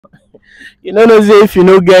You know say if you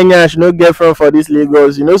no get nyash, no get friend for this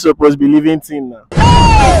Lagos, you no supposed be living thing now.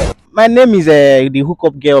 My name is the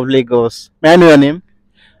hookup girl of Lagos. May I know your name?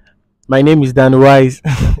 My name is Dan Wise.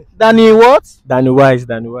 Danny what? Dan Wise,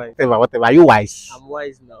 Dan Wise. Whatever. Are you wise? I'm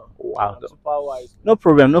wise now. Wow. I'm super wise. No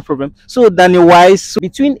problem, no problem. So Danny wise, so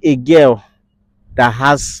between a girl that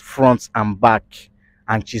has front and back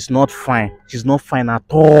and she's not fine at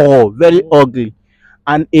all, very ugly,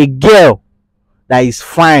 and a girl that is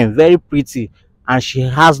fine, very pretty, and she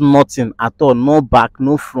has nothing at all, no back,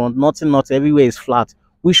 no front, nothing, everywhere is flat.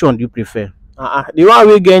 Which one do you prefer? The one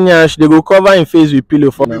we get nyash, they go cover him face with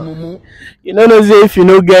pillow for now. You know say if you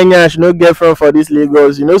no get nyash, no get friend for this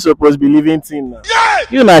Lagos, you no supposed be living thing now.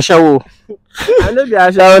 You na ashawo. I know the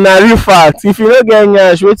ashawo na real fact. If you no get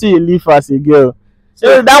nyash, wait till you live as a girl.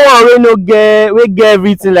 So that one we get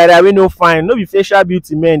everything like that, we no fine. No be facial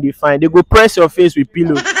beauty men they fine. They go press your face with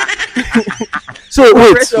pillow. So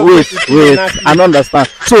wait. I don't understand.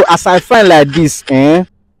 So as I find like this,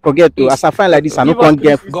 forget to. As I find like this, I no can't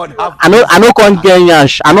get. I no can't get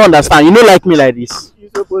nyash. I don't understand. You no like me like this. You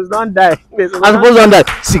suppose don't die. I suppose don't die.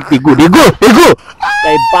 See, they go.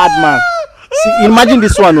 Like bad man. See, imagine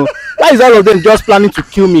this one. Oh. Why is all of them just planning to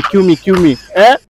kill me? Eh?